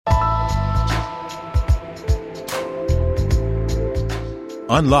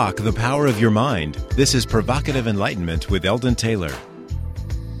Unlock the power of your mind. This is Provocative Enlightenment with Eldon Taylor.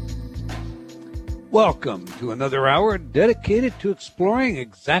 Welcome to another hour dedicated to exploring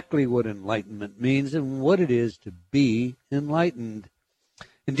exactly what enlightenment means and what it is to be enlightened.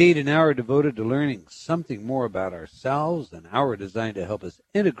 Indeed, an hour devoted to learning something more about ourselves, an hour designed to help us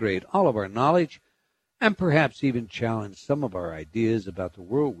integrate all of our knowledge and perhaps even challenge some of our ideas about the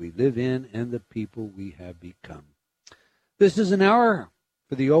world we live in and the people we have become. This is an hour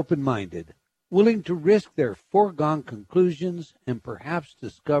for the open-minded, willing to risk their foregone conclusions and perhaps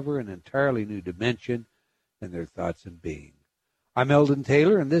discover an entirely new dimension in their thoughts and being. I'm Eldon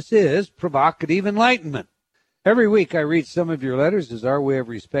Taylor, and this is Provocative Enlightenment. Every week I read some of your letters as our way of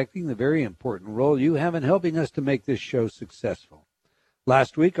respecting the very important role you have in helping us to make this show successful.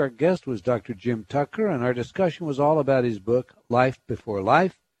 Last week our guest was Dr. Jim Tucker, and our discussion was all about his book, Life Before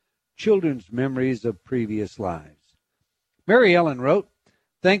Life, Children's Memories of Previous Lives. Mary Ellen wrote,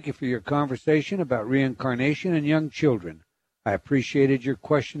 "Thank you for your conversation about reincarnation and young children. I appreciated your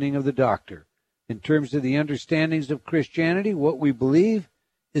questioning of the doctor. In terms of the understandings of Christianity, what we believe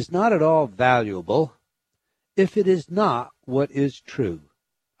is not at all valuable if it is not what is true."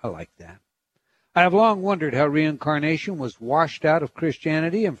 I like that. I have long wondered how reincarnation was washed out of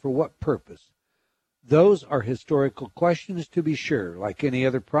Christianity and for what purpose. Those are historical questions, to be sure. Like any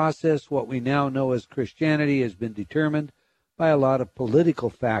other process, what we now know as Christianity has been determined by a lot of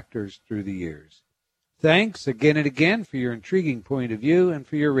political factors through the years. Thanks again and again for your intriguing point of view and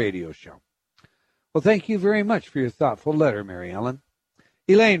for your radio show. Well, thank you very much for your thoughtful letter, Mary Ellen.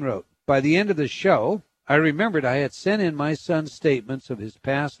 Elaine wrote, "By the end of the show, I remembered I had sent in my son's statements of his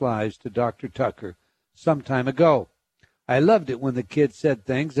past lives to Dr. Tucker some time ago. I loved it when the kid said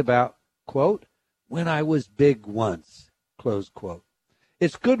things about, quote, when I was big once, close quote.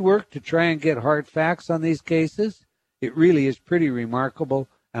 It's good work to try and get hard facts on these cases. It really is pretty remarkable,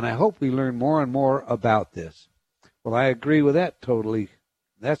 and I hope we learn more and more about this." Well, I agree with that totally.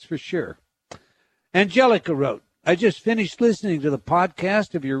 That's for sure. Angelica wrote, "I just finished listening to the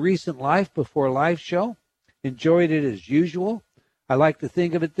podcast of your recent Life Before Life show. Enjoyed it as usual. I like to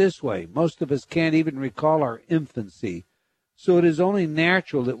think of it this way. Most of us can't even recall our infancy, so it is only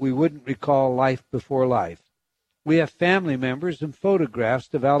natural that we wouldn't recall life before life. We have family members and photographs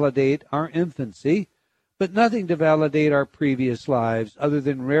to validate our infancy, but nothing to validate our previous lives other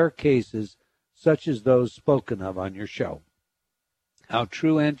than rare cases such as those spoken of on your show." How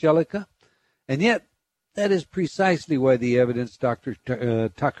true, Angelica. And yet, that is precisely why the evidence Dr.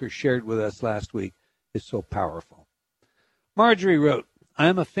 Tucker shared with us last week is so powerful. Marjorie wrote, "I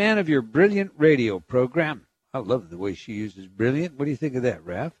am a fan of your brilliant radio program." I love the way she uses brilliant. What do you think of that,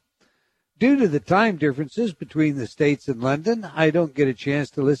 Raph? "Due to the time differences between the States and London, I don't get a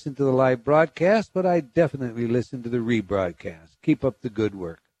chance to listen to the live broadcast, but I definitely listen to the rebroadcast. Keep up the good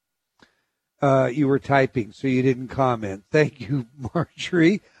work." You were typing, so you didn't comment. Thank you,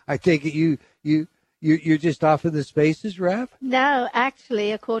 Marjorie. I take it you're just off in the spaces, Raph? No,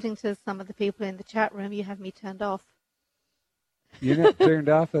 actually, according to some of the people in the chat room, you have me turned off. You're not turned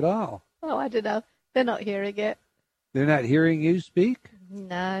off at all. Oh, I don't know. They're not hearing it. They're not hearing you speak?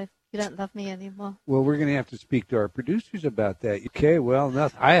 No, you don't love me anymore. Well, we're going to have to speak to our producers about that. Okay,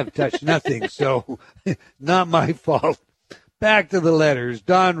 well, I have touched nothing, so not my fault. Back to the letters.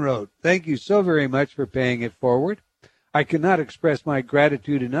 Don wrote, "Thank you so very much for paying it forward. I cannot express my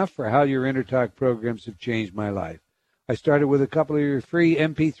gratitude enough for how your InterTalk programs have changed my life. I started with a couple of your free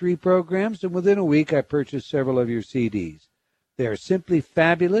MP3 programs, and within a week I purchased several of your CDs. They are simply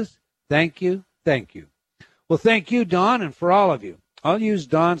fabulous. Thank you. Thank you." Well, thank you, Don, and for all of you. I'll use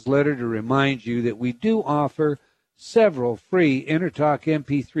Don's letter to remind you that we do offer several free InterTalk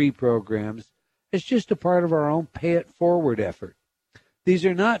MP3 programs as just a part of our own Pay It Forward effort. These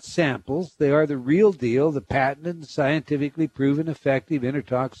are not samples. They are the real deal, the patented and scientifically proven effective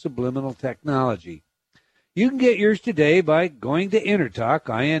InterTalk subliminal technology. You can get yours today by going to InterTalk,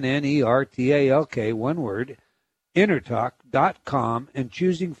 INNERTALK, one word, InterTalk.com, and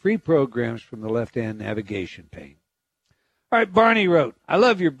choosing free programs from the left-hand navigation pane. All right, Barney wrote, "I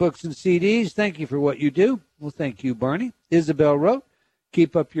love your books and CDs. Thank you for what you do." Well, thank you, Barney. Isabel wrote,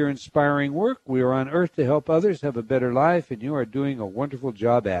 "Keep up your inspiring work. We are on earth to help others have a better life, and you are doing a wonderful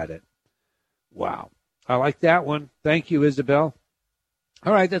job at it." Wow. I like that one. Thank you, Isabel.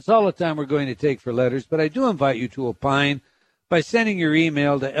 All right, that's all the time we're going to take for letters, but I do invite you to opine by sending your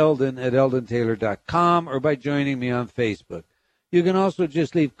email to eldon@eldontaylor.com or by joining me on Facebook. You can also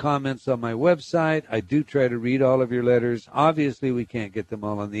just leave comments on my website. I do try to read all of your letters. Obviously, we can't get them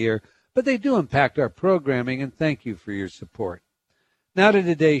all on the air, but they do impact our programming, and thank you for your support. Now to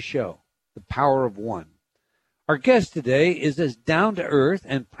today's show, The Power of One. Our guest today is as down-to-earth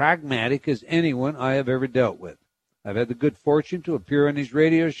and pragmatic as anyone I have ever dealt with. I've had the good fortune to appear on his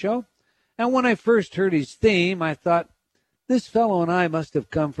radio show, and when I first heard his theme, I thought, this fellow and I must have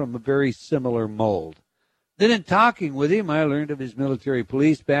come from a very similar mold. Then in talking with him, I learned of his military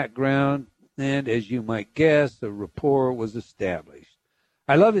police background, and as you might guess, a rapport was established.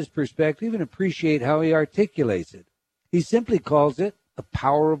 I love his perspective and appreciate how he articulates it. He simply calls it the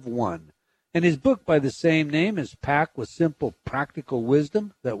power of one, and his book by the same name is packed with simple, practical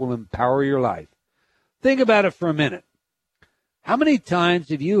wisdom that will empower your life. Think about it for a minute. How many times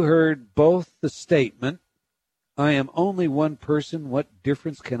have you heard both the statement, I am only one person, what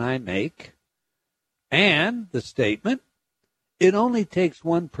difference can I make? And the statement, it only takes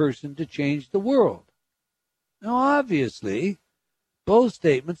one person to change the world. Now, obviously, both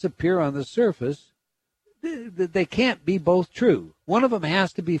statements appear on the surface. They can't be both true. One of them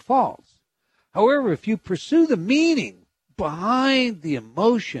has to be false. However, if you pursue the meaning behind the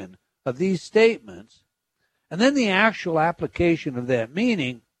emotion of these statements, and then the actual application of that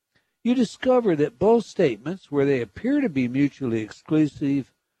meaning, you discover that both statements, where they appear to be mutually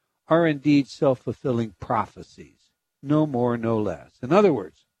exclusive, are indeed self-fulfilling prophecies, no more, no less. In other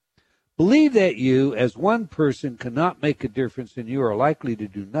words, believe that you, as one person, cannot make a difference, and you are likely to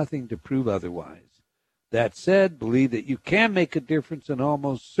do nothing to prove otherwise. That said, believe that you can make a difference, and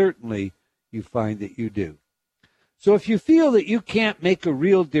almost certainly you find that you do. So if you feel that you can't make a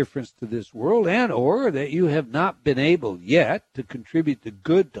real difference to this world, and or that you have not been able yet to contribute the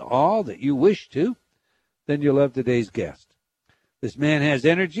good to all that you wish to, then you'll love today's guest. This man has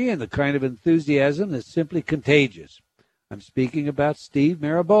energy and the kind of enthusiasm that's simply contagious. I'm speaking about Steve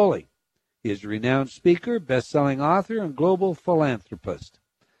Maraboli. He is a renowned speaker, best-selling author, and global philanthropist.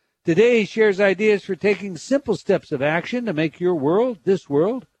 Today he shares ideas for taking simple steps of action to make your world, this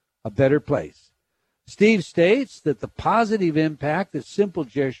world, a better place. Steve states that the positive impact that simple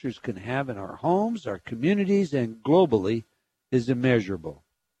gestures can have in our homes, our communities, and globally is immeasurable.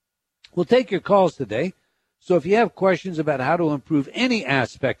 We'll take your calls today, so if you have questions about how to improve any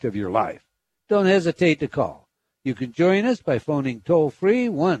aspect of your life, don't hesitate to call. You can join us by phoning toll-free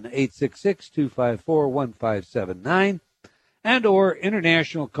 1-866-254-1579, and or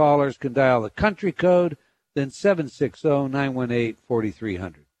international callers can dial the country code, then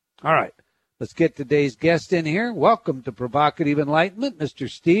 760-918-4300. All right. Let's get today's guest in here. Welcome to Provocative Enlightenment, Mr.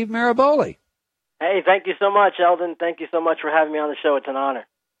 Steve Maraboli. Hey, thank you so much, Eldon. Thank you so much for having me on the show. It's an honor.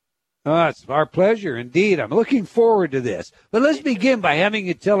 It's our pleasure, indeed. I'm looking forward to this. But let's begin by having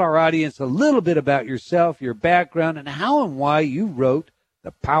you tell our audience a little bit about yourself, your background, and how and why you wrote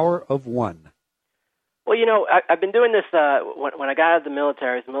The Power of One. Well, you know, I've been doing this when I got out of the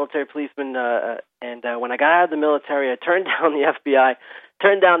military. I was a military policeman, and when I got out of the military, I turned down the FBI,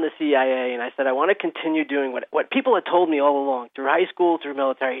 turned down the CIA, and I said I want to continue doing what people had told me all along, through high school, through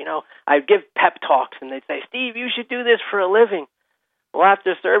military. You know, I'd give pep talks, and they'd say, Steve, you should do this for a living. Well,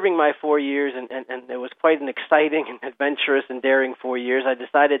 after serving my 4 years, and it was quite an exciting and adventurous and daring 4 years, I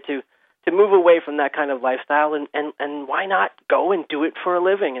decided to move away from that kind of lifestyle, and why not go and do it for a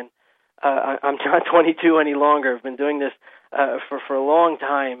living? And I'm not 22 any longer. I've been doing this for a long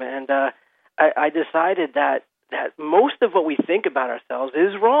time, and I decided that most of what we think about ourselves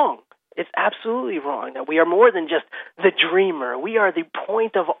is wrong. It's absolutely wrong. That we are more than just the dreamer. We are the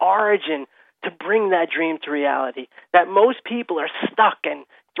point of origin to bring that dream to reality. That most people are stuck and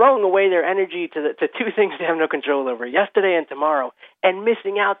throwing away their energy to two things they have no control over, yesterday and tomorrow, and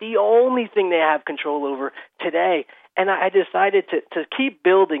missing out the only thing they have control over, today. And I decided to keep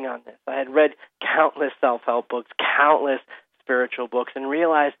building on this. I had read countless self-help books, countless spiritual books, and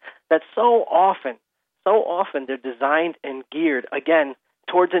realized that so often they're designed and geared, again,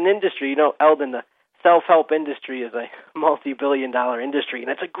 towards an industry. You know, Eldon, the self-help industry is a multi-billion-dollar industry,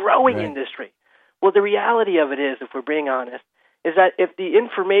 and it's a growing industry. Well, the reality of it is, if we're being honest, is that if the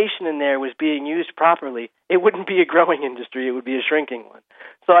information in there was being used properly, it wouldn't be a growing industry, it would be a shrinking one.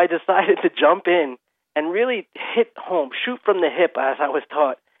 So I decided to jump in and really hit home, shoot from the hip, as I was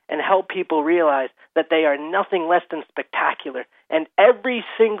taught, and help people realize that they are nothing less than spectacular. And every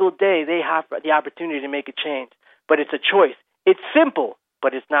single day they have the opportunity to make a change. But it's a choice. It's simple,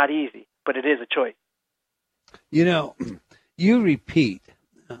 but it's not easy. But it is a choice. You know, you repeat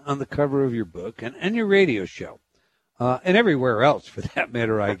on the cover of your book and your radio show, and everywhere else for that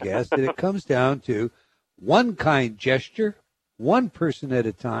matter, I guess, that it comes down to one kind gesture, one person at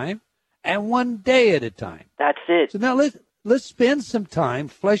a time, and one day at a time. That's it. So now let's spend some time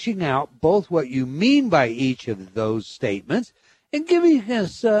fleshing out both what you mean by each of those statements and giving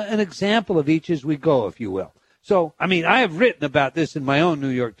us an example of each as we go, if you will. So, I mean, I have written about this in my own New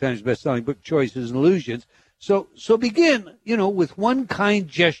York Times bestselling book, Choices and Illusions. So begin, with one kind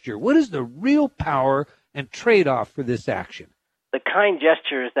gesture. What is the real power and trade-off for this action? The kind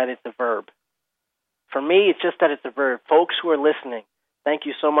gesture is that it's a verb. For me, it's just that it's a verb. Folks who are listening, thank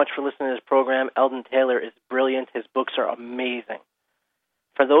you so much for listening to this program. Eldon Taylor is brilliant. His books are amazing.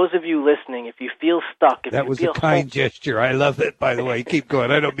 For those of you listening, if you feel stuck, if that you was feel a kind hopeless, gesture. I love it, by the way. Keep going.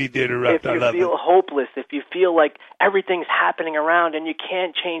 I don't mean to interrupt. I love it. If you feel hopeless, if you feel like everything's happening around and you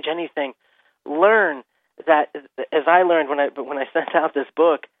can't change anything, learn that, as I learned when I sent out this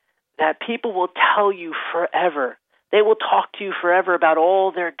book, that people will tell you forever. They will talk to you forever about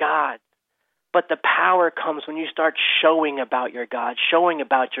all their gods. But the power comes when you start showing about your God, showing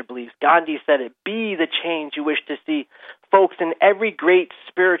about your beliefs. Gandhi said it, be the change you wish to see. Folks, in every great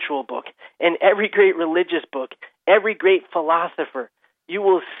spiritual book, in every great religious book, every great philosopher, you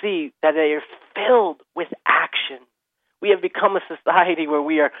will see that they are filled with action. We have become a society where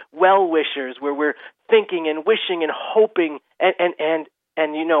we are well-wishers, where we're thinking and wishing and hoping,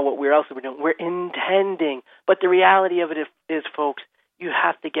 and you know what else we're doing? We're intending. But the reality of it is, folks, you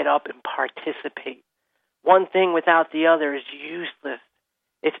have to get up and participate. One thing without the other is useless.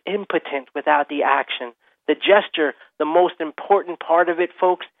 It's impotent without the action. The gesture, the most important part of it,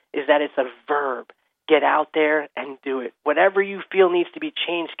 folks, is that it's a verb. Get out there and do it. Whatever you feel needs to be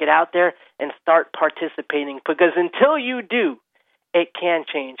changed, get out there and start participating. Because until you do, it can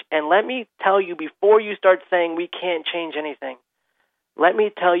change. And let me tell you, before you start saying we can't change anything, let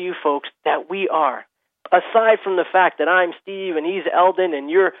me tell you, folks, that we are. Aside from the fact that I'm Steve and he's Eldon and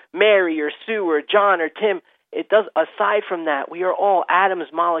you're Mary or Sue or John or Tim, aside from that, we are all atoms,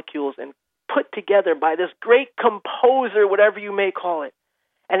 molecules, and put together by this great composer, whatever you may call it.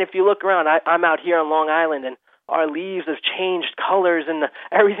 And if you look around, I'm out here on Long Island, and our leaves have changed colors, and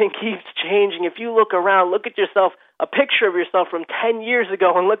everything keeps changing. If you look around, look at yourself, a picture of yourself from 10 years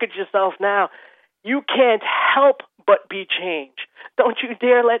ago, and look at yourself now. You can't help but be changed. Don't you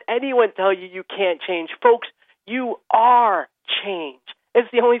dare let anyone tell you you can't change. Folks, you are change. It's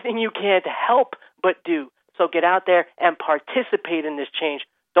the only thing you can't help but do. So get out there and participate in this change.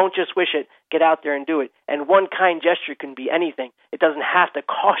 Don't just wish it. Get out there and do it. And one kind gesture can be anything. It doesn't have to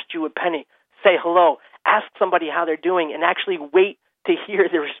cost you a penny. Say hello. Ask somebody how they're doing and actually wait to hear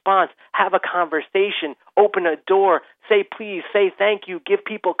the response. Have a conversation. Open a door. Say please. Say thank you. Give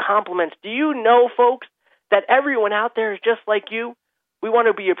people compliments. Do you know, folks, that everyone out there is just like you? We want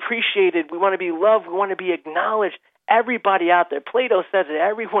to be appreciated. We want to be loved. We want to be acknowledged. Everybody out there, Plato says it,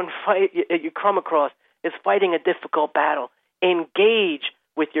 everyone you come across is fighting a difficult battle. Engage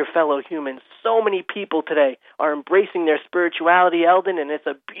with your fellow humans. So many people today are embracing their spirituality, Eldon, and it's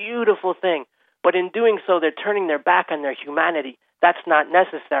a beautiful thing. But in doing so, they're turning their back on their humanity. That's not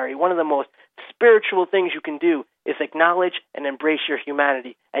necessary. One of the most spiritual things you can do is acknowledge and embrace your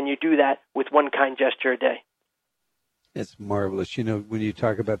humanity, and you do that with one kind gesture a day. It's marvelous. You know, when you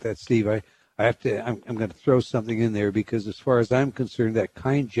talk about that, Steve, I'm going to throw something in there because as far as I'm concerned, that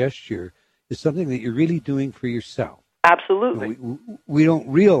kind gesture is something that you're really doing for yourself. Absolutely. We don't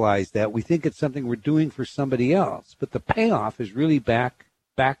realize that. We think it's something we're doing for somebody else, but the payoff is really back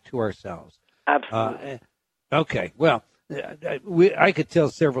to ourselves. Absolutely. Okay. Well, I could tell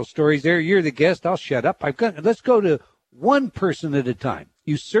several stories there. You're the guest. I'll shut up. Let's go to one person at a time.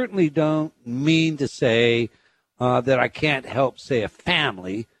 You certainly don't mean to say that I can't help, say, a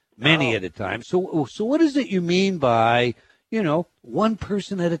family many at a time. So what is it you mean by, one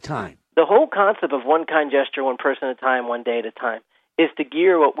person at a time? The whole concept of one kind gesture, one person at a time, one day at a time, is to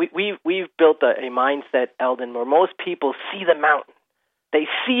gear what we've built a mindset, Eldon, where most people see the mountain. They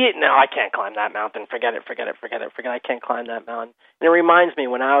see it, no, I can't climb that mountain. Forget it. I can't climb that mountain. And it reminds me,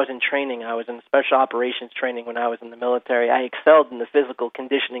 when I was in training, I was in special operations training when I was in the military. I excelled in the physical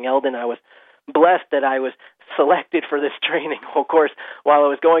conditioning, Eldon. I was blessed that I was selected for this training. Of course, while I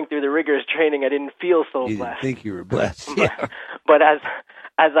was going through the rigorous training, I didn't feel so blessed. You didn't think you were blessed. Yeah. But as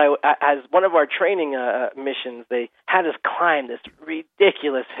one of our training missions, they had us climb this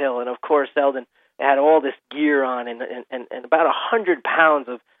ridiculous hill. And of course, Eldon, it had all this gear on and about 100 pounds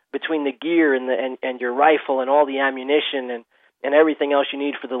of between the gear and your rifle and all the ammunition and everything else you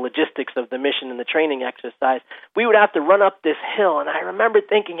need for the logistics of the mission and the training exercise. We would have to run up this hill, and I remember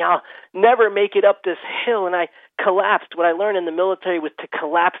thinking, I'll never make it up this hill, and I collapsed. What I learned in the military was to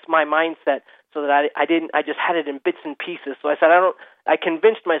collapse my mindset so that I just had it in bits and pieces. So I said, I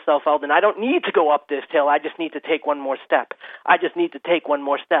convinced myself, Eldon, I don't need to go up this hill. I just need to take one more step. I just need to take one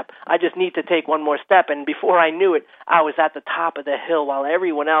more step. I just need to take one more step. And before I knew it, I was at the top of the hill while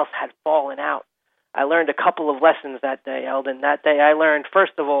everyone else had fallen out. I learned a couple of lessons that day, Eldon. That day I learned,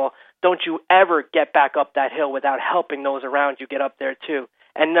 first of all, don't you ever get back up that hill without helping those around you get up there too.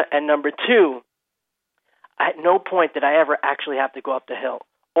 And number two, At no point did I ever actually have to go up the hill.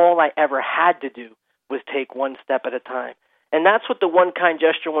 All I ever had to do was take one step at a time. And that's what the one kind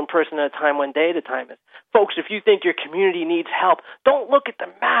gesture, one person at a time, one day at a time is. Folks, if you think your community needs help, don't look at the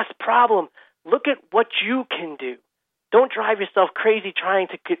mass problem. Look at what you can do. Don't drive yourself crazy trying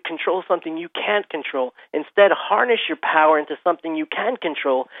to control something you can't control. Instead, harness your power into something you can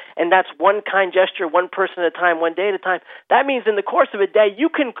control, and that's one kind gesture, one person at a time, one day at a time. That means in the course of a day, you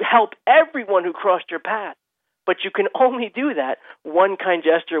can help everyone who crossed your path, but you can only do that one kind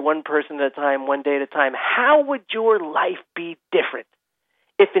gesture, one person at a time, one day at a time. How would your life be different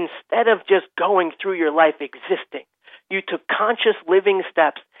if instead of just going through your life existing, you took conscious living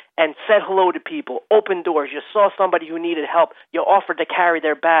steps and said hello to people, opened doors, you saw somebody who needed help, you offered to carry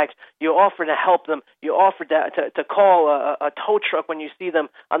their bags, you offered to help them, you offered to call a tow truck when you see them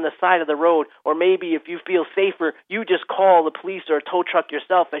on the side of the road, or maybe if you feel safer, you just call the police or a tow truck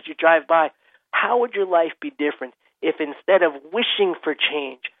yourself as you drive by. How would your life be different if instead of wishing for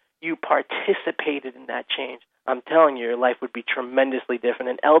change, you participated in that change? I'm telling you, your life would be tremendously different.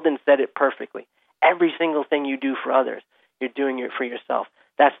 And Eldon said it perfectly. Every single thing you do for others, you're doing it for yourself.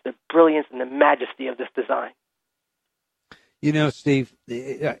 That's the brilliance and the majesty of this design. You know, Steve,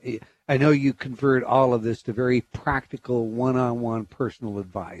 I know you convert all of this to very practical one-on-one personal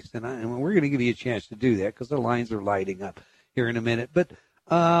advice, and we're going to give you a chance to do that because the lines are lighting up here in a minute. But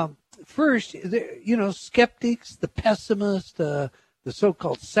first, you know, skeptics, the pessimists, the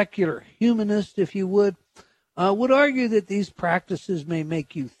so-called secular humanist, if you would argue that these practices may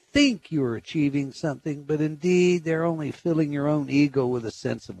make you think you're achieving something, but indeed they're only filling your own ego with a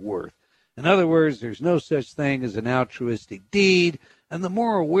sense of worth. In other words, there's no such thing as an altruistic deed, and the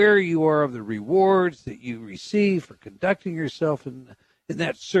more aware you are of the rewards that you receive for conducting yourself in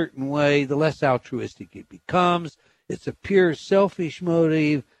that certain way, the less altruistic it becomes. It's a pure selfish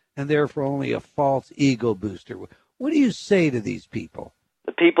motive, and therefore only a false ego booster. What do you say to these people?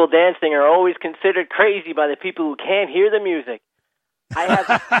 The people dancing are always considered crazy by the people who can't hear the music.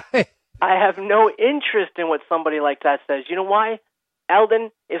 I have no interest in what somebody like that says. You know why,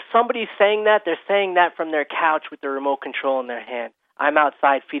 Eldon? If somebody's saying that, they're saying that from their couch with the remote control in their hand. I'm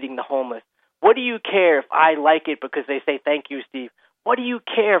outside feeding the homeless. What do you care if I like it because they say, thank you, Steve? What do you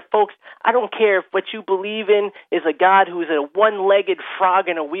care, folks? I don't care if what you believe in is a God who's a one-legged frog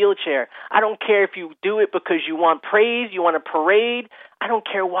in a wheelchair. I don't care if you do it because you want praise, you want a parade. I don't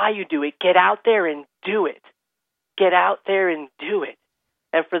care why you do it. Get out there and do it. Get out there and do it.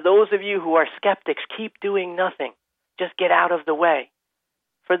 And for those of you who are skeptics, keep doing nothing. Just get out of the way.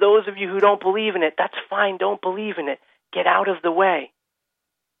 For those of you who don't believe in it, that's fine. Don't believe in it. Get out of the way.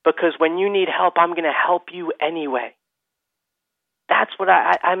 Because when you need help, I'm going to help you anyway. That's what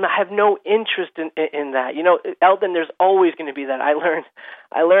I have no interest in that. You know, Eldon, there's always going to be that.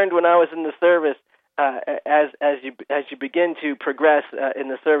 I learned when I was in the service, as you begin to progress in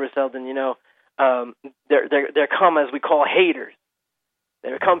the service, Eldon, you know, there come, as we call, haters.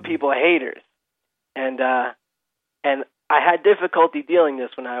 There come people haters, and I had difficulty dealing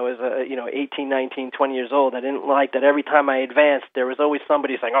this when I was 18, 19, 20 years old. I didn't like that every time I advanced, there was always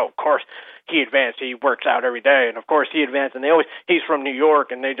somebody saying, "Oh, of course he advanced. He works out every day, and of course he advanced." And he's from New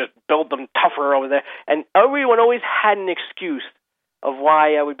York, and they just build them tougher over there. And everyone always had an excuse of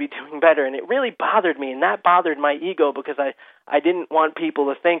why I would be doing better, and it really bothered me, and that bothered my ego because I didn't want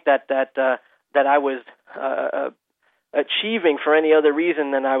people to think that I was achieving for any other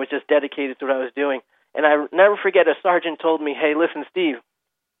reason than I was just dedicated to what I was doing. And I never forget a sergeant told me, "Hey, listen, Steve,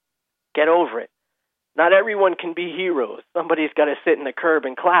 get over it. Not everyone can be heroes. Somebody's got to sit in the curb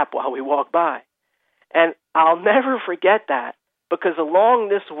and clap while we walk by." And I'll never forget that because along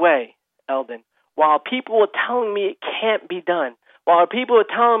this way, Eldon, while people were telling me it can't be done, while people were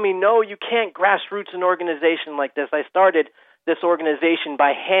telling me, no, you can't grassroots an organization like this, I started this organization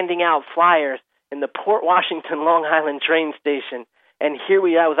by handing out flyers in the Port Washington Long Island train station. And here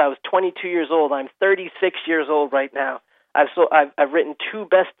I was 22 years old. I'm 36 years old right now. I've written 2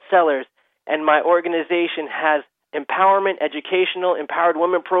 bestsellers, and my organization has empowerment, educational, empowered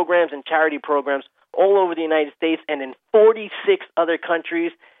women programs, and charity programs all over the United States and in 46 other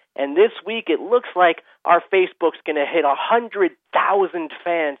countries. And this week, it looks like our Facebook's going to hit 100,000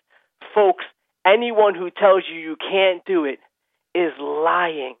 fans. Folks, anyone who tells you you can't do it is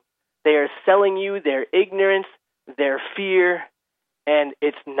lying. They are selling you their ignorance, their fear, and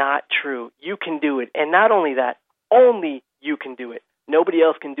it's not true. You can do it. And not only that, only you can do it. Nobody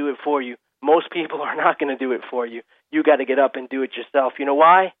else can do it for you. Most people are not going to do it for you. You got to get up and do it yourself. You know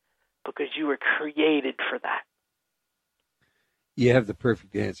why? Because you were created for that. You have the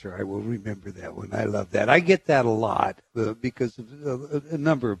perfect answer. I will remember that one. I love that. I get that a lot because a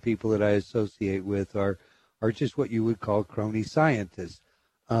number of people that I associate with are are just what you would call crony scientists.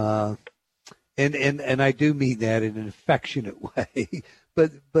 And I do mean that in an affectionate way.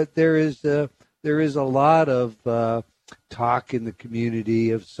 But there is a lot of talk in the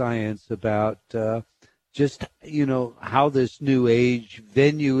community of science about just, how this new age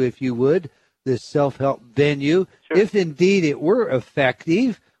venue, if you would, this self-help venue, sure, if indeed it were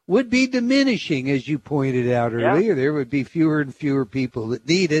effective, would be diminishing, as you pointed out earlier. Yeah. There would be fewer and fewer people that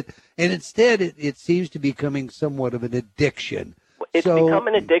need it, and instead it seems to be becoming somewhat of an addiction. It's become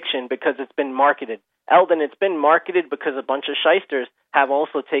an addiction because it's been marketed. Eldon, it's been marketed because a bunch of shysters have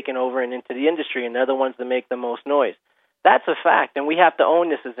also taken over and into the industry, and they're the ones that make the most noise. That's a fact, and we have to own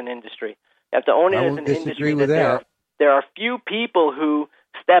this as an industry. We have to own it as an industry that there are few people who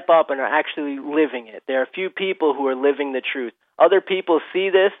step up and are actually living it. There are few people who are living the truth. Other people see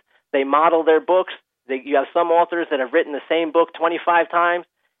this, they model their books. You have some authors that have written the same book 25 times,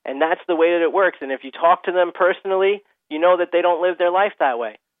 and that's the way that it works. And if you talk to them personally, you know that they don't live their life that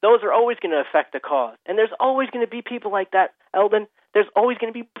way. Those are always going to affect the cause. And there's always going to be people like that, Eldon. There's always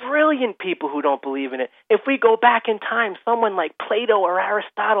going to be brilliant people who don't believe in it. If we go back in time, someone like Plato or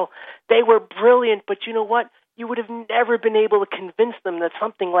Aristotle, they were brilliant, but you know what? You would have never been able to convince them that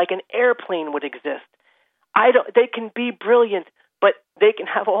something like an airplane would exist. They can be brilliant, but they can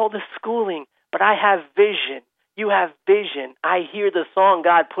have all the schooling. But I have vision. You have vision. I hear the song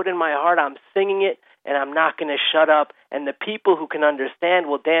God put in my heart. I'm singing it, and I'm not going to shut up. And the people who can understand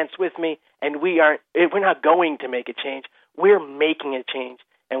will dance with me. And we're not going to make a change. We're making a change,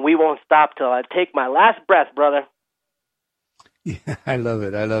 and we won't stop till I take my last breath, brother. Yeah, I love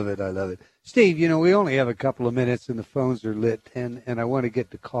it. Steve, we only have a couple of minutes, and the phones are lit, and I want to get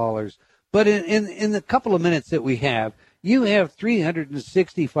to callers. But in the couple of minutes that we have, you have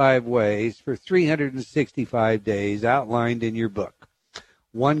 365 ways for 365 days outlined in your book.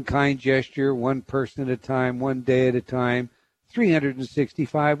 One kind gesture, one person at a time, one day at a time,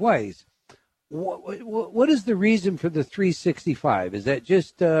 365 ways. What is the reason for the 365? Is that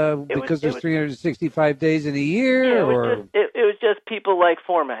just because there's 365 days in a year? Yeah, it was just people like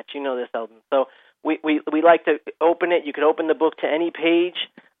formats. You know this, Eldon. So we like to open it. You could open the book to any page,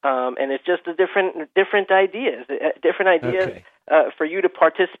 and it's just different ideas. Okay. For you to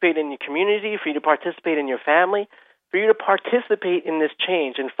participate in your community, for you to participate in your family, for you to participate in this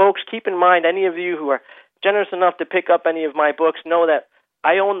change. And folks, keep in mind, any of you who are generous enough to pick up any of my books know that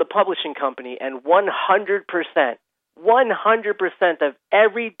I own the publishing company, and 100% of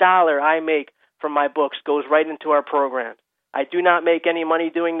every dollar I make from my books goes right into our programs. I do not make any money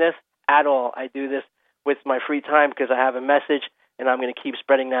doing this at all. I do this with my free time because I have a message, and I'm going to keep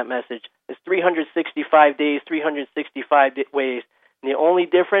spreading that message. It's 365 days, 365 ways. And the only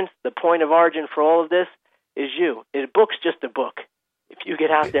difference, the point of origin for all of this, is you. A book's just a book. If you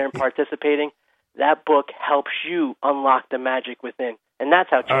get out there and participating, that book helps you unlock the magic within. And that's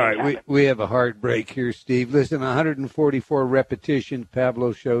how change happens. All right, we have a hard break here, Steve. Listen, 144 repetitions,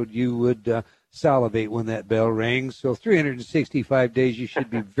 Pablo showed you would salivate when that bell rings. So 365 days, you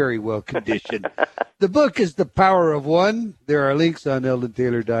should be very well conditioned. The book is The Power of One. There are links on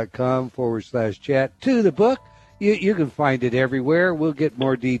eldontaylor.com/chat to the book. You can find it everywhere. We'll get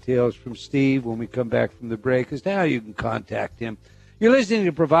more details from Steve when we come back from the break as to how you can contact him. You're listening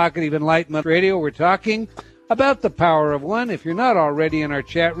to Provocative Enlightenment Radio. We're talking about the power of one. If you're not already in our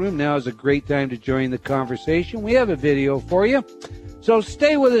chat room, now is a great time to join the conversation. We have a video for you. So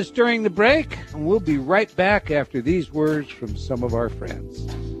stay with us during the break, and we'll be right back after these words from some of our friends.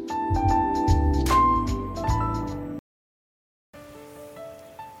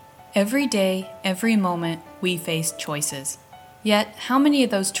 Every day, every moment, we face choices. Yet, how many of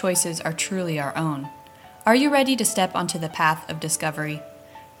those choices are truly our own? Are you ready to step onto the path of discovery?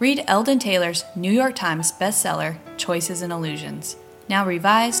 Read Eldon Taylor's New York Times bestseller, Choices and Illusions, now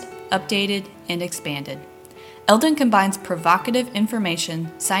revised, updated, and expanded. Eldon combines provocative information,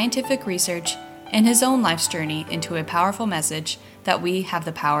 scientific research, and his own life's journey into a powerful message that we have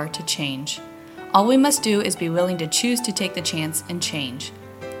the power to change. All we must do is be willing to choose to take the chance and change.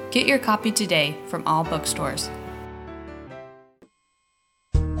 Get your copy today from all bookstores.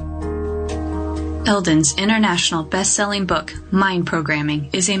 Eldon's international best-selling book, Mind Programming,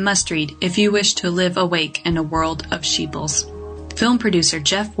 is a must-read if you wish to live awake in a world of sheeples. Film producer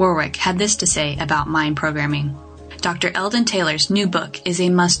Jeff Warwick had this to say about mind programming. Dr. Eldon Taylor's new book is a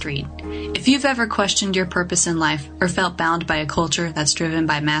must-read. If you've ever questioned your purpose in life or felt bound by a culture that's driven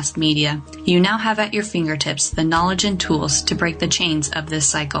by mass media, you now have at your fingertips the knowledge and tools to break the chains of this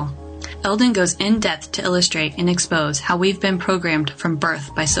cycle. Eldon goes in depth to illustrate and expose how we've been programmed from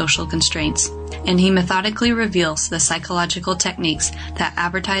birth by social constraints, and he methodically reveals the psychological techniques that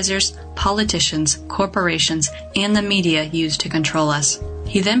advertisers, politicians, corporations, and the media use to control us.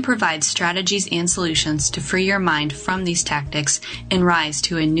 He then provides strategies and solutions to free your mind from these tactics and rise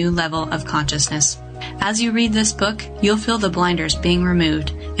to a new level of consciousness. As you read this book, you'll feel the blinders being removed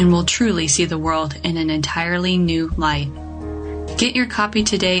and will truly see the world in an entirely new light. Get your copy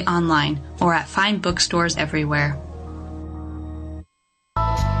today online or at fine bookstores everywhere.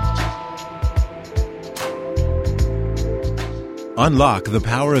 Unlock the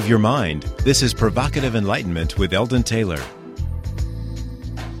power of your mind. This is Provocative Enlightenment with Eldon Taylor.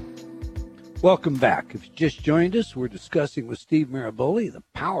 Welcome back. If you just joined us, we're discussing with Steve Maraboli the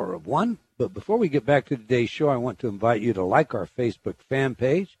power of one. But before we get back to today's show, I want to invite you to like our Facebook fan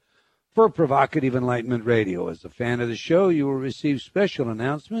page for Provocative Enlightenment Radio. As a fan of the show, you will receive special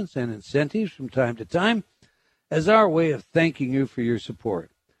announcements and incentives from time to time as our way of thanking you for your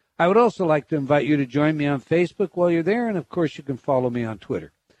support. I would also like to invite you to join me on Facebook while you're there, and of course you can follow me on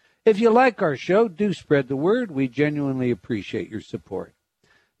Twitter. If you like our show, do spread the word. We genuinely appreciate your support.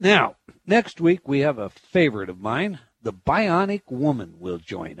 Now, next week we have a favorite of mine. The Bionic Woman will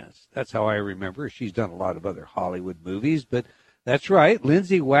join us. That's how I remember her. She's done a lot of other Hollywood movies, but that's right.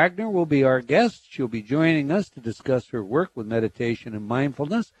 Lindsay Wagner will be our guest. She'll be joining us to discuss her work with meditation and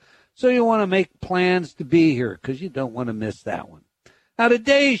mindfulness. So you'll want to make plans to be here because you don't want to miss that one. Now,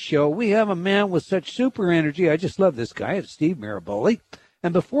 today's show, we have a man with such super energy. I just love this guy. It's Steve Maraboli.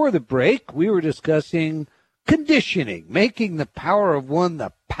 And before the break, we were discussing conditioning, making the power of one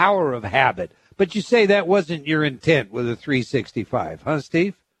the power of habit. But you say that wasn't your intent with a 365, huh,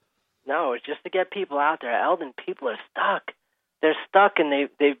 Steve? No, it's just to get people out there. Eldon, people are stuck. They're stuck, and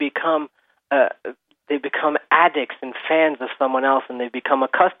they've become addicts and fans of someone else, and they've become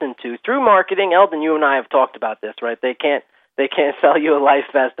accustomed to through marketing. Eldon, you and I have talked about this, right? They can't sell you a life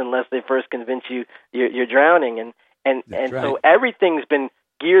vest unless they first convince you you're drowning, and right. So everything's been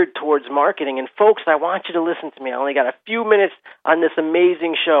geared towards marketing. And folks, I want you to listen to me. I only got a few minutes on this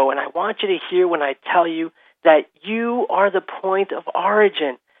amazing show, and I want you to hear when I tell you that you are the point of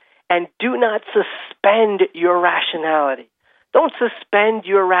origin, and do not suspend your rationality. Don't suspend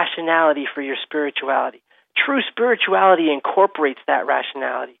your rationality for your spirituality. True spirituality incorporates that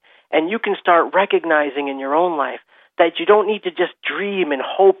rationality, and you can start recognizing in your own life that you don't need to just dream and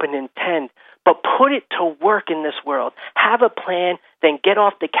hope and intend, but put it to work in this world. Have a plan, then get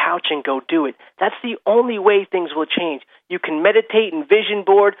off the couch and go do it. That's the only way things will change. You can meditate and vision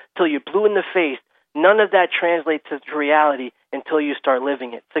board till you're blue in the face. None of that translates to reality until you start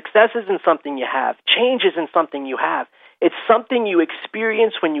living it. Success isn't something you have. Change isn't something you have. It's something you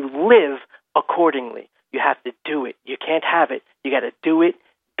experience when you live accordingly. You have to do it. You can't have it. You got to do it,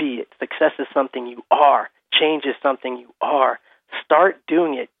 be it. Success is something you are. Change is something you are. Start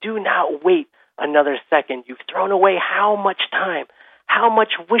doing it. Do not wait another second. You've thrown away how much time, how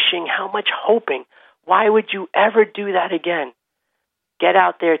much wishing, how much hoping. Why would you ever do that again? Get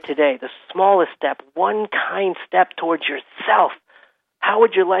out there today. The smallest step, one kind step towards yourself. How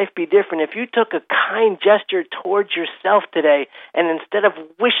would your life be different if you took a kind gesture towards yourself today, and instead of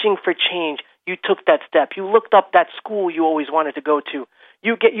wishing for change, you took that step? You looked up that school you always wanted to go to.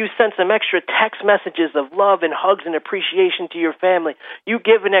 You sent some extra text messages of love and hugs and appreciation to your family. You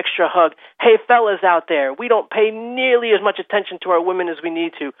give an extra hug. Hey, fellas out there, we don't pay nearly as much attention to our women as we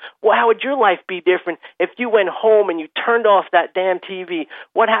need to. Well, how would your life be different if you went home and you turned off that damn TV?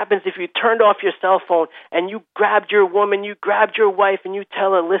 What happens if you turned off your cell phone and you grabbed your woman, you grabbed your wife, and you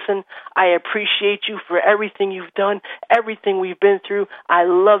tell her, listen, I appreciate you for everything you've done, everything we've been through. I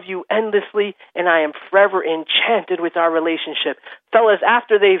love you endlessly, and I am forever enchanted with our relationship. Fellas,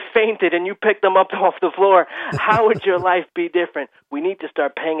 after they've fainted and you pick them up off the floor, how would your life be different? We need to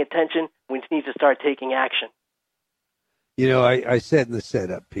start paying attention. We need to start taking action. You know, I said in the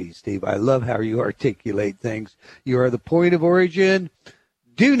setup piece, Steve, I love how you articulate things. You are the point of origin.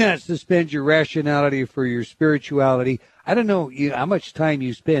 Do not suspend your rationality for your spirituality. I don't know how much time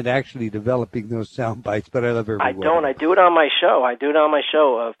you spend actually developing those sound bites, but I love every I word. don't. I do it on my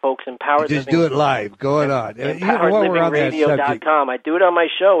show. Folks, Empowered Just Living. do it live. Go on. EmpoweredLivingRadio.com. I do it on my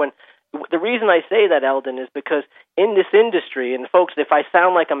show, and the reason I say that, Eldon, is because in this industry, and folks, if I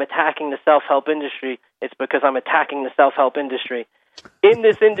sound like I'm attacking the self-help industry, it's because I'm attacking the self-help industry. In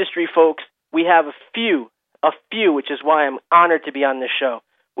this industry, folks, we have a few, which is why I'm honored to be on this show.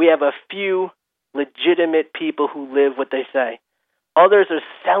 We have a few legitimate people who live what they say. Others are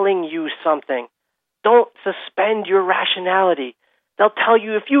selling you something. Don't suspend your rationality. They'll tell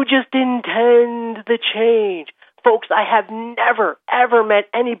you if you just intend the change. Folks, I have never, ever met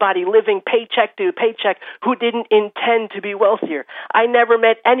anybody living paycheck to paycheck who didn't intend to be wealthier. I never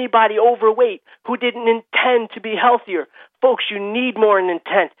met anybody overweight who didn't intend to be healthier. Folks, you need more than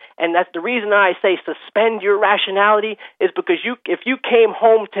intent. And that's the reason I say suspend your rationality, is because if you came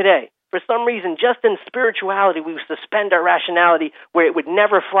home today, for some reason, just in spirituality, we suspend our rationality where it would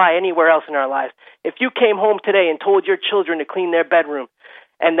never fly anywhere else in our lives. If you came home today and told your children to clean their bedroom,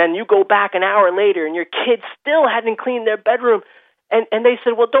 and then you go back an hour later and your kids still hadn't cleaned their bedroom, and they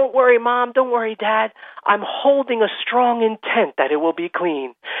said, well, don't worry, Mom, don't worry, Dad, I'm holding a strong intent that it will be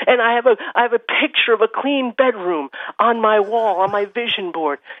clean. And I have a picture of a clean bedroom on my wall, on my vision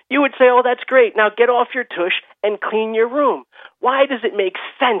board. You would say, oh, that's great. Now get off your tush and clean your room. Why does it make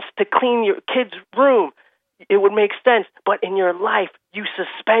sense to clean your kid's room? It would make sense, but in your life, you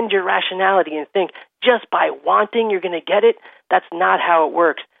suspend your rationality and think just by wanting you're going to get it. That's not how it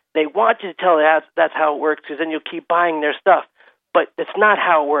works. They want you to tell that's how it works, because then you'll keep buying their stuff. But it's not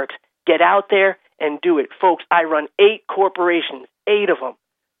how it works. Get out there and do it. Folks, I run 8 corporations, 8 of them.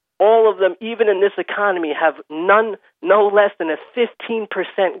 All of them, even in this economy, have no less than a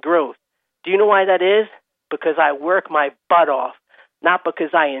 15% growth. Do you know why that is? Because I work my butt off. Not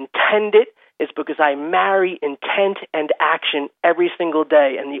because I intend it. It's because I marry intent and action every single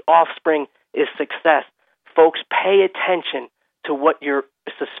day, and the offspring is success. Folks, pay attention to what you're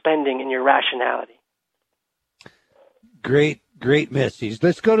suspending in your rationality. Great message.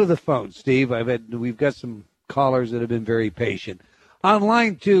 Let's go to the phone, Steve. We've got some callers that have been very patient. On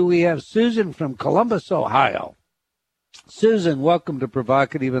line 2, we have Susan from Columbus, Ohio. Susan, welcome to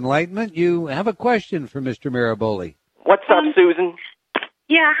Provocative Enlightenment. You have a question for Mr. Miraboli. What's up, Susan?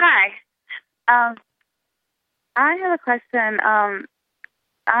 Yeah, hi. I have a question.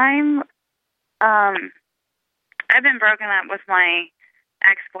 I've been broken up with my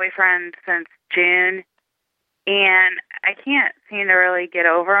ex-boyfriend since June, and I can't seem to really get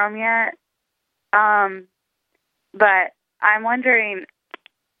over him yet. But I'm wondering,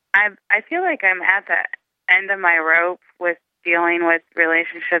 I feel like I'm at the end of my rope with dealing with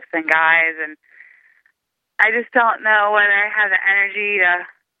relationships and guys, and I just don't know whether I have the energy to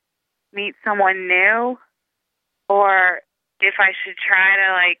meet someone new, or if I should try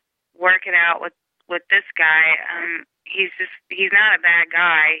to work it out with this guy. He's not a bad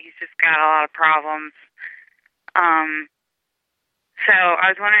guy. He's just got a lot of problems. So I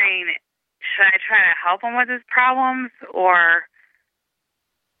was wondering, should I try to help him with his problems, or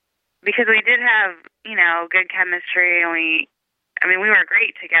because we did have, good chemistry, and we were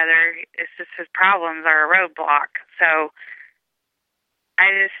great together. It's just his problems are a roadblock. So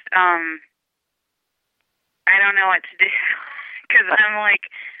I just, I don't know what to do, because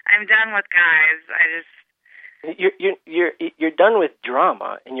I'm done with guys. You're done with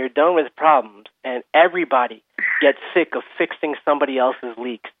drama, and you're done with problems, and everybody gets sick of fixing somebody else's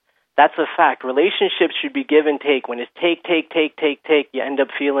leaks. That's a fact. Relationships should be give and take. When it's take, you end up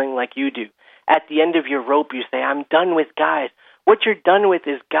feeling like you do. At the end of your rope, you say, I'm done with guys. What you're done with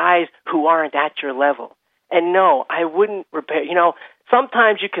is guys who aren't at your level. And no, I wouldn't repair.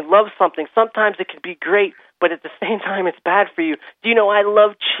 Sometimes you can love something. Sometimes it could be great, but at the same time, it's bad for you. Do you know I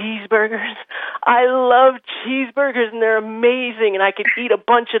love cheeseburgers? I love cheeseburgers, and they're amazing, and I could eat a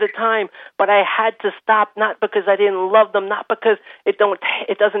bunch at a time, but I had to stop, not because I didn't love them, not because it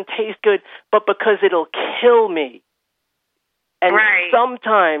doesn't taste good, but because it'll kill me. And right.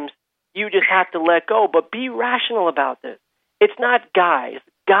 Sometimes you just have to let go, but be rational about this. It's not guys.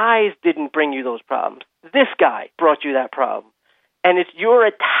 Guys didn't bring you those problems. This guy brought you that problem. And it's your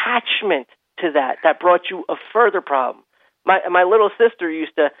attachment to that brought you a further problem. My little sister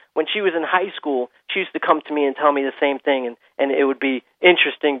used to, when she was in high school, she used to come to me and tell me the same thing, and it would be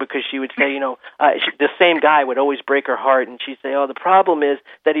interesting because she would say, the same guy would always break her heart, and she'd say, oh, the problem is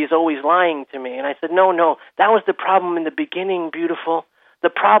that he's always lying to me. And I said, no, that was the problem in the beginning, beautiful.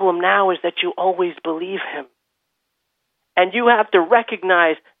 The problem now is that you always believe him. And you have to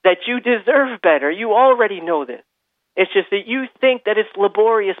recognize that you deserve better. You already know this. It's just that you think that it's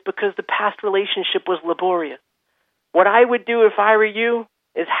laborious because the past relationship was laborious. What I would do if I were you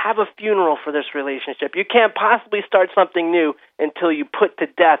is have a funeral for this relationship. You can't possibly start something new until you put to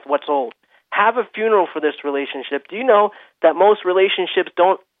death what's old. Have a funeral for this relationship. Do you know that most relationships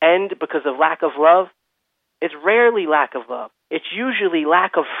don't end because of lack of love? It's rarely lack of love. It's usually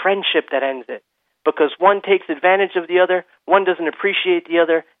lack of friendship that ends it, because one takes advantage of the other, one doesn't appreciate the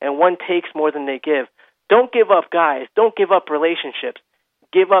other, and one takes more than they give. Don't give up guys. Don't give up relationships.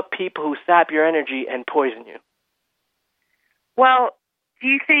 Give up people who sap your energy and poison you. Well, do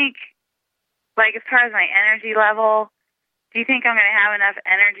you think, as far as my energy level, do you think I'm going to have enough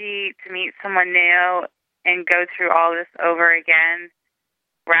energy to meet someone new and go through all this over again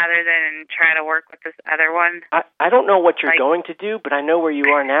rather than try to work with this other one? I don't know what you're going to do, but I know where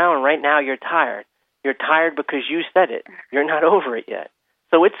you are now, and right now you're tired. You're tired because you said it. You're not over it yet.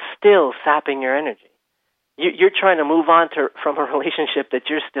 So it's still sapping your energy. You're trying to move on from a relationship that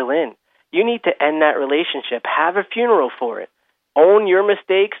you're still in. You need to end that relationship. Have a funeral for it. Own your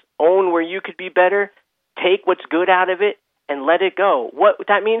mistakes. Own where you could be better. Take what's good out of it and let it go. What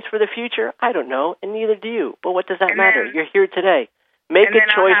that means for the future, I don't know, and neither do you. But what does that matter? You're here today. Make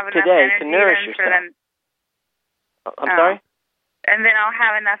a choice today to nourish yourself. I'm sorry? And then I'll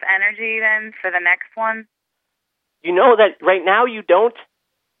have enough energy then for the next one? You know that right now you don't.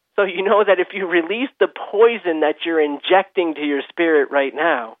 So you know that if you release the poison that you're injecting to your spirit right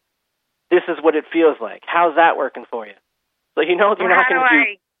now, this is what it feels like. How's that working for you? So you know you're not going to do... How do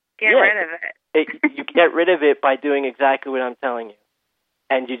I get rid of it? You get rid of it by doing exactly what I'm telling you.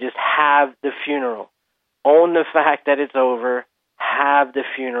 And you just have the funeral. Own the fact that it's over. Have the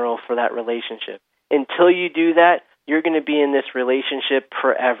funeral for that relationship. Until you do that, you're going to be in this relationship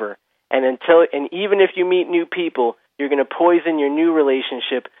forever. And even if you meet new people, you're going to poison your new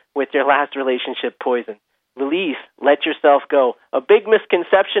relationship with your last relationship poison. Release. Let yourself go. A big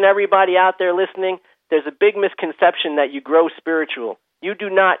misconception, everybody out there listening, there's a big misconception that you grow spiritual. You do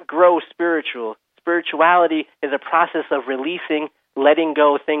not grow spiritual. Spirituality is a process of releasing, letting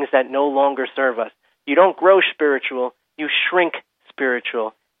go things that no longer serve us. You don't grow spiritual. You shrink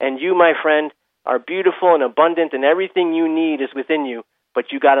spiritual. And you, my friend, are beautiful and abundant, and everything you need is within you,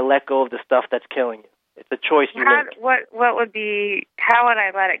 but you got to let go of the stuff that's killing you. It's a choice you make. What would be, how would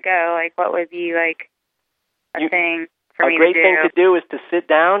I let it go? Like, what would be, like, a thing for me to do? A great thing to do is to sit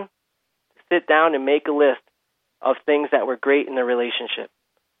down and make a list of things that were great in the relationship.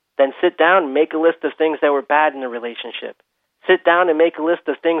 Then sit down and make a list of things that were bad in the relationship. Sit down and make a list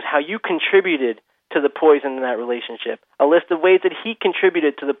of things, how you contributed to the poison in that relationship. A list of ways that he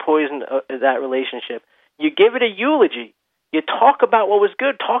contributed to the poison of that relationship. You give it a eulogy. You talk about what was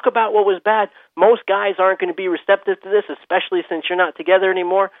good, talk about what was bad. Most guys aren't going to be receptive to this, especially since you're not together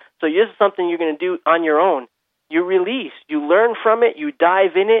anymore. So this is something you're going to do on your own. You release, you learn from it, you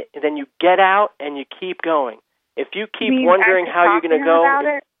dive in it, and then you get out and you keep going. If you keep wondering how you're going to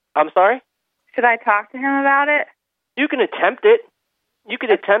go... I'm sorry? Should I talk to him about it? You can attempt it. You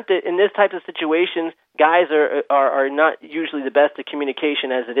can attempt it in this type of situations. Guys are not usually the best at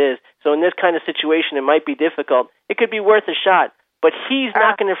communication as it is. So in this kind of situation, it might be difficult. It could be worth a shot, but he's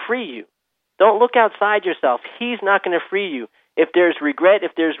not going to free you. Don't look outside yourself. He's not going to free you. If there's regret,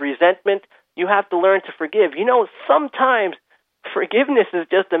 if there's resentment, you have to learn to forgive. You know, sometimes forgiveness is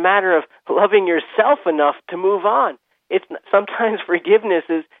just a matter of loving yourself enough to move on. Sometimes forgiveness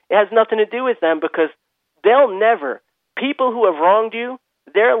it has nothing to do with them because they'll never... People who have wronged you,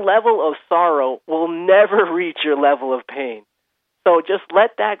 their level of sorrow will never reach your level of pain. So just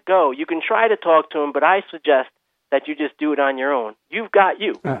let that go. You can try to talk to them, but I suggest that you just do it on your own. You've got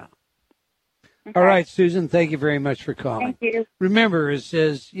you. Okay. All right, Susan, thank you very much for calling. Thank you. Remember, it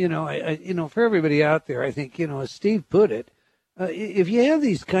says, for everybody out there, I think, as Steve put it, if you have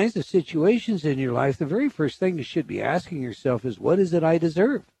these kinds of situations in your life, the very first thing you should be asking yourself is, what is it I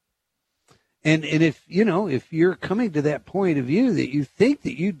deserve? And if you're coming to that point of view that you think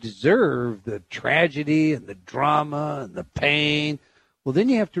that you deserve the tragedy and the drama and the pain, well, then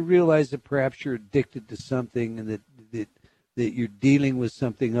you have to realize that perhaps you're addicted to something and that you're dealing with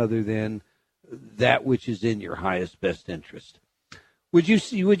something other than that which is in your highest best interest. Would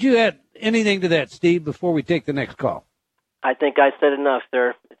you add anything to that, Steve, before we take the next call? I think I said enough,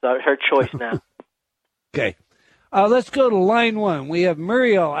 sir. It's her choice now. Okay. Let's go to line one. We have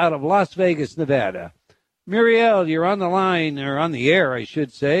Muriel out of Las Vegas, Nevada. Muriel, you're on the line, or on the air, I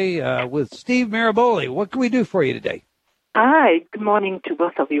should say, with Steve Maraboli. What can we do for you today? Hi, good morning to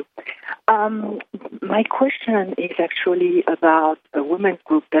both of you. My question is actually about a women's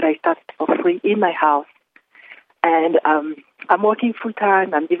group that I started for free in my house. And I'm working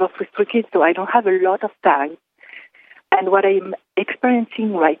full-time. I'm divorced with 3 kids, so I don't have a lot of time. And what I'm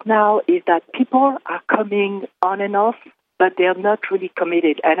experiencing right now is that people are coming on and off, but they're not really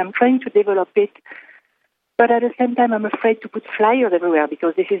committed. And I'm trying to develop it, but at the same time, I'm afraid to put flyers everywhere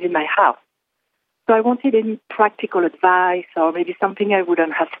because this is in my house. So I wanted any practical advice or maybe something I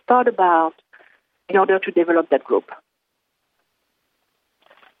wouldn't have thought about in order to develop that group.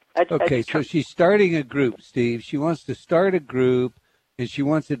 Okay, so she's starting a group, Steve. She wants to start a group. And she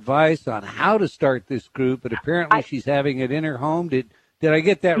wants advice on how to start this group, but apparently she's having it in her home. Did I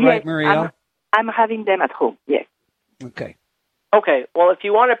get that right, Muriel? I'm having them at home, yes. Okay. Okay, well, if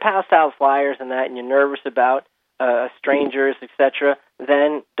you want to pass out flyers and that and you're nervous about strangers, etc.,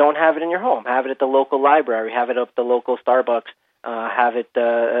 then don't have it in your home. Have it at the local library. Have it at the local Starbucks. Have it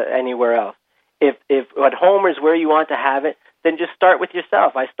anywhere else. If at home is where you want to have it, then just start with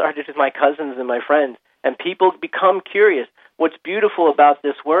yourself. I started with my cousins and my friends, and people become curious. What's beautiful about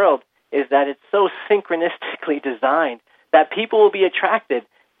this world is that it's so synchronistically designed that people will be attracted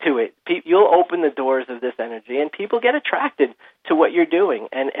to it. You'll open the doors of this energy, and people get attracted to what you're doing.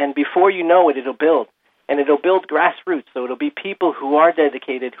 And before you know it, it'll build. And it'll build grassroots, so it'll be people who are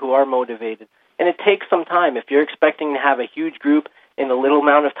dedicated, who are motivated. And it takes some time. If you're expecting to have a huge group in a little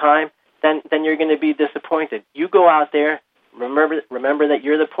amount of time, then you're going to be disappointed. You go out there, remember that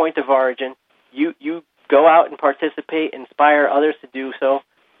you're the point of origin. You go out and participate, inspire others to do so,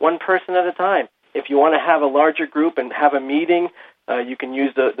 one person at a time. If you want to have a larger group and have a meeting, you can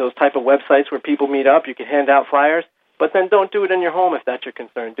use those type of websites where people meet up. You can hand out flyers, but then don't do it in your home if that's your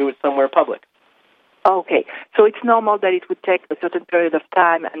concern. Do it somewhere public. Okay, so it's normal that it would take a certain period of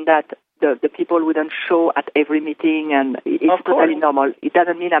time and that the people wouldn't show at every meeting, and it's totally normal. It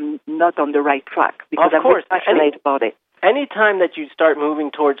doesn't mean I'm not on the right track, because I'm very passionate about it. Any time that you start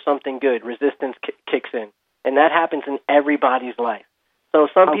moving towards something good, resistance kicks in, and that happens in everybody's life. So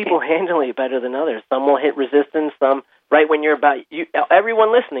some people handle it better than others. Some will hit resistance, some right when you're about,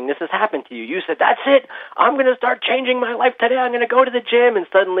 everyone listening, this has happened to you. You said, that's it, I'm going to start changing my life today, I'm going to go to the gym, and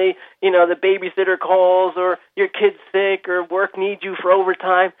suddenly, the babysitter calls, or your kid's sick, or work needs you for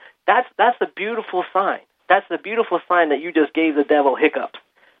overtime. That's a beautiful sign. That's the beautiful sign that you just gave the devil hiccups.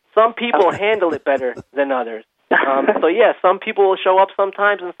 Some people handle it better than others. Some people will show up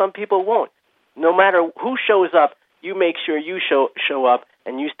sometimes, and some people won't. No matter who shows up, you make sure you show up,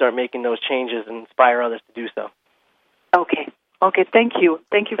 and you start making those changes and inspire others to do so. Okay. Thank you.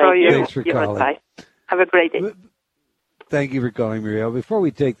 Thank you for your advice. Have a great day. Thank you for calling, Muriel. Before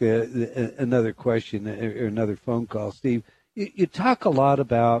we take another question or another phone call, Steve, you talk a lot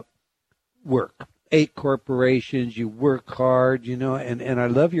about work. 8 corporations, you work hard, and I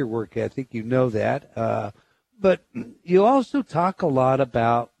love your work ethic. You know that. But you also talk a lot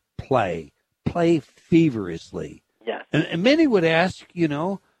about play feverishly. Yes. And many would ask,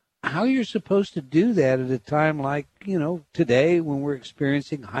 how you're supposed to do that at a time like, today when we're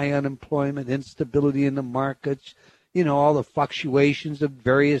experiencing high unemployment, instability in the markets, all the fluctuations of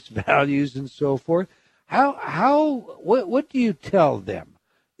various values and so forth. What do you tell them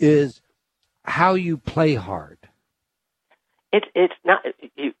is how you play hard? It's not,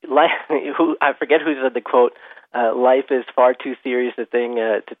 I forget who said the quote, life is far too serious a thing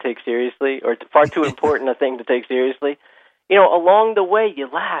to take seriously, or far too important a thing to take seriously. Along the way, you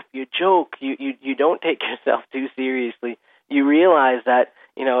laugh, you joke, you don't take yourself too seriously. You realize that,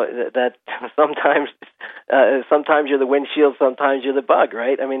 that sometimes you're the windshield, sometimes you're the bug,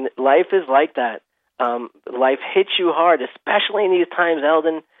 right? I mean, life is like that. Life hits you hard, especially in these times,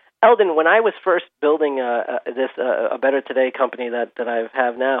 Eldon. When I was first building a Better Today company that I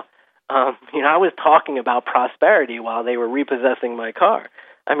have now, I was talking about prosperity while they were repossessing my car.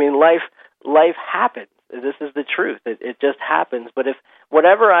 I mean, life happens. This is the truth. It just happens. But if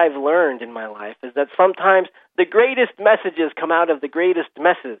whatever I've learned in my life is that sometimes the greatest messages come out of the greatest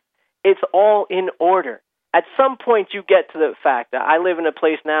messes. It's all in order. At some point, you get to the fact that I live in a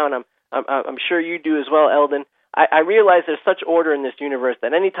place now, and I'm sure you do as well, Eldon. I realize there's such order in this universe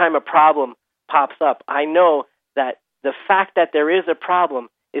that any time a problem pops up, I know that the fact that there is a problem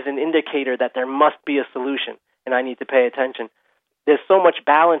is an indicator that there must be a solution, and I need to pay attention. There's so much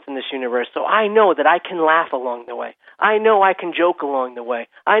balance in this universe, so I know that I can laugh along the way. I know I can joke along the way.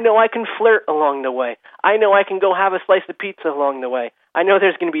 I know I can flirt along the way. I know I can go have a slice of pizza along the way. I know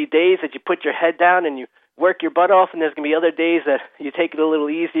there's going to be days that you put your head down and you work your butt off, and there's going to be other days that you take it a little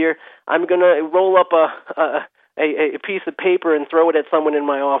easier. I'm going to roll up a piece of paper and throw it at someone in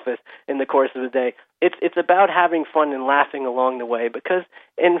my office in the course of the day. It's about having fun and laughing along the way, because,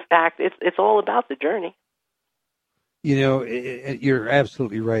 in fact, it's all about the journey. You're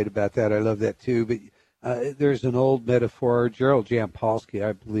absolutely right about that. I love that too. But there's an old metaphor, Gerald Jampolsky,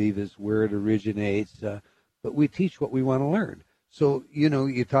 I believe, is where it originates. But we teach what we want to learn. So,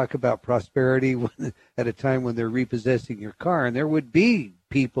 you talk about prosperity at a time when they're repossessing your car, and there would be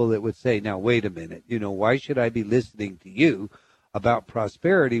people that would say, now, wait a minute, why should I be listening to you about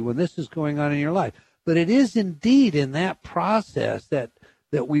prosperity when this is going on in your life? But it is indeed in that process that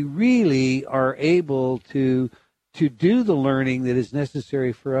we really are able to do the learning that is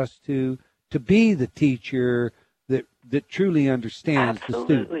necessary for us to be the teacher that truly understands the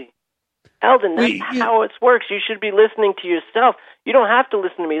student. Absolutely. Eldon, that's how it works. You should be listening to yourself. You don't have to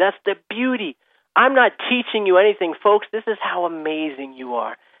listen to me. That's the beauty. I'm not teaching you anything, folks. This is how amazing you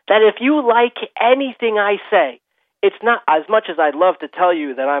are. That if you like anything I say, it's not, as much as I'd love to tell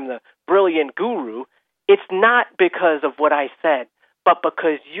you that I'm the brilliant guru, it's not because of what I said, but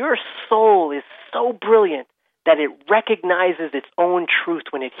because your soul is so brilliant that it recognizes its own truth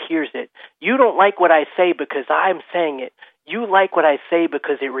when it hears it. You don't like what I say because I'm saying it. You like what I say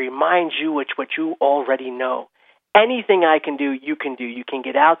because it reminds you what you already know. Anything I can do, you can do. You can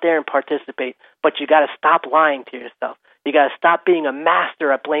get out there and participate, but you got to stop lying to yourself. You got to stop being a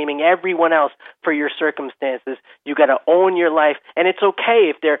master at blaming everyone else for your circumstances. You got to own your life, and it's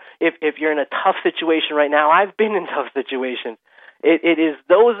okay if you're in a tough situation right now. I've been in tough situations. It is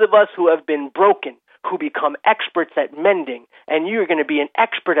those of us who have been broken who become experts at mending, and you're going to be an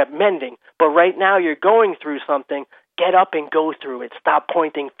expert at mending. But right now you're going through something. Get up and go through it. Stop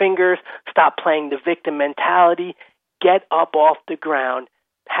pointing fingers. Stop playing the victim mentality. Get up off the ground,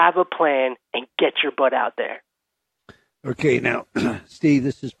 have a plan, and get your butt out there. Okay, now, Steve,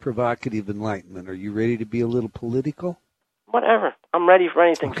 this is Provocative Enlightenment. Are you ready to be a little political? Whatever. I'm ready for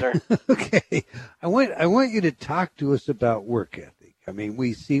anything, sir. Okay. I want you to talk to us about work ethic. I mean,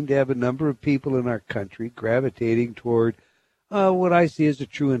 we seem to have a number of people in our country gravitating toward what I see as a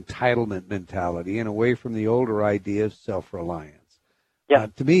true entitlement mentality and away from the older idea of self-reliance. Yeah.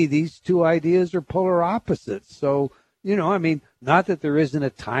 To me, these two ideas are polar opposites. So, I mean, not that there isn't a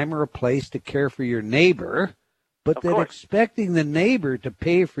time or a place to care for your neighbor, but of that course. Expecting the neighbor to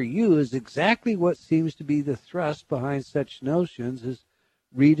pay for you is exactly what seems to be the thrust behind such notions as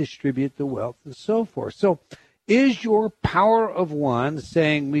redistribute the wealth and so forth. So is your power of one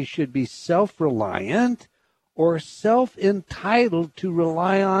saying we should be self-reliant or self-entitled to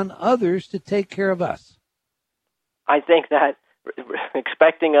rely on others to take care of us? I think that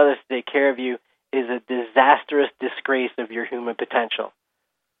expecting others to take care of you is a disastrous disgrace of your human potential.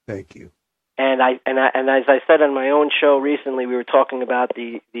 Thank you. And as I said on my own show recently, we were talking about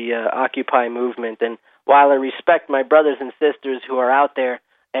the Occupy movement. And while I respect my brothers and sisters who are out there,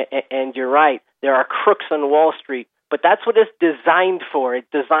 and you're right, there are crooks on Wall Street, but that's what it's designed for. It's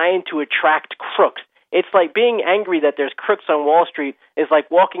designed to attract crooks. It's like being angry that there's crooks on Wall Street is like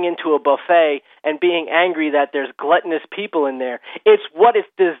walking into a buffet and being angry that there's gluttonous people in there. It's what it's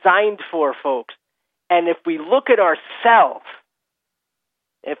designed for, folks. And if we look at ourselves,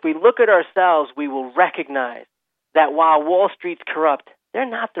 we will recognize that while Wall Street's corrupt, they're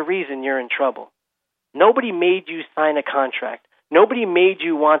not the reason you're in trouble. Nobody made you sign a contract. Nobody made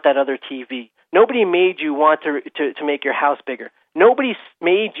you want that other TV. Nobody made you want to make your house bigger. Nobody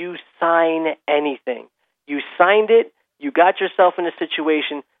made you sign anything. You signed it. You got yourself in a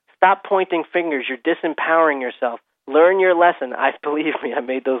situation. Stop pointing fingers. You're disempowering yourself. Learn your lesson. Believe me, I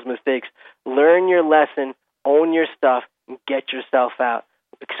made those mistakes. Learn your lesson, own your stuff, and get yourself out.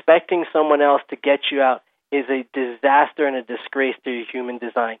 Expecting someone else to get you out is a disaster and a disgrace to your human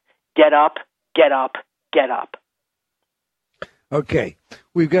design. Get up, get up, get up. Okay,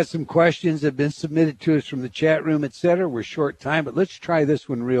 we've got some questions that have been submitted to us from the chat room, etc. We're short time, but let's try this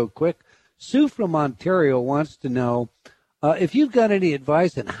one real quick. Sue from Ontario wants to know if you've got any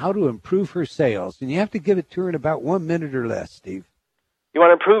advice on how to improve her sales, and you have to give it to her in about 1 minute or less, Steve. You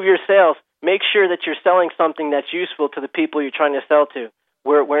want to improve your sales? Make sure that you're selling something that's useful to the people you're trying to sell to.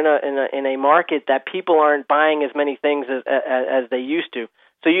 We're in a market that people aren't buying as many things as they used to.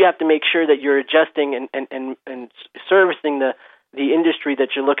 So you have to make sure that you're adjusting and servicing the industry that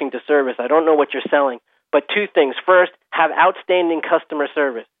you're looking to service. I don't know what you're selling, but two things. First, have outstanding customer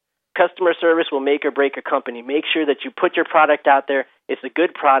service. Customer service will make or break a company. Make sure that you put your product out there. It's a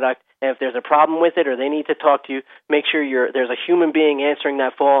good product, and if there's a problem with it or they need to talk to you, make sure there's a human being answering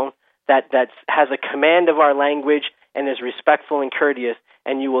that phone that has a command of our language and is respectful and courteous,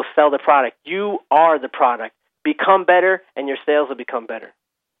 and you will sell the product. You are the product. Become better, and your sales will become better.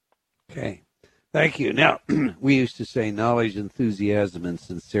 Okay. Thank you. Now, we used to say knowledge, enthusiasm, and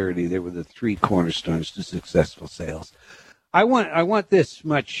sincerity. They were the three cornerstones to successful sales. I want this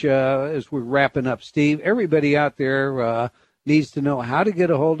much as we're wrapping up, Steve. Everybody out there needs to know how to get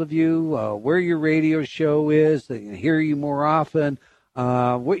a hold of you, where your radio show is, they can hear you more often,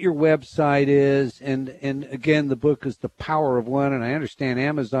 what your website is, and again, the book is The Power of One, and I understand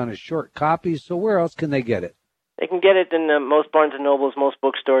Amazon is short copies, so where else can they get it? They can get it in most Barnes & Nobles, most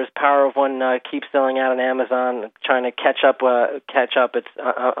bookstores. Power of One keeps selling out on Amazon, trying to catch up.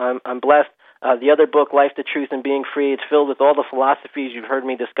 I'm blessed. The other book, Life, the Truth, and Being Free, it's filled with all the philosophies you've heard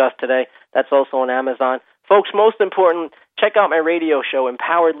me discuss today. That's also on Amazon. Folks, most important, check out my radio show,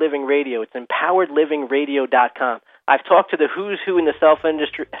 Empowered Living Radio. It's empoweredlivingradio.com. I've talked to the who's who in the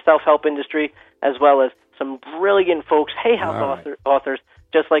self-help industry, as well as some brilliant folks, Hay House authors,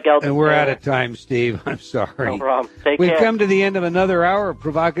 just like Eldon. And we're out of time, Steve. I'm sorry. No problem. Take We've care. come to the end of another hour of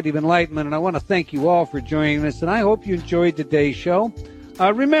Provocative Enlightenment, and I want to thank you all for joining us, and I hope you enjoyed today's show.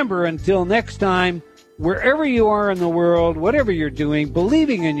 Remember, until next time, wherever you are in the world, whatever you're doing,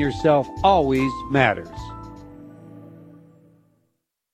 believing in yourself always matters.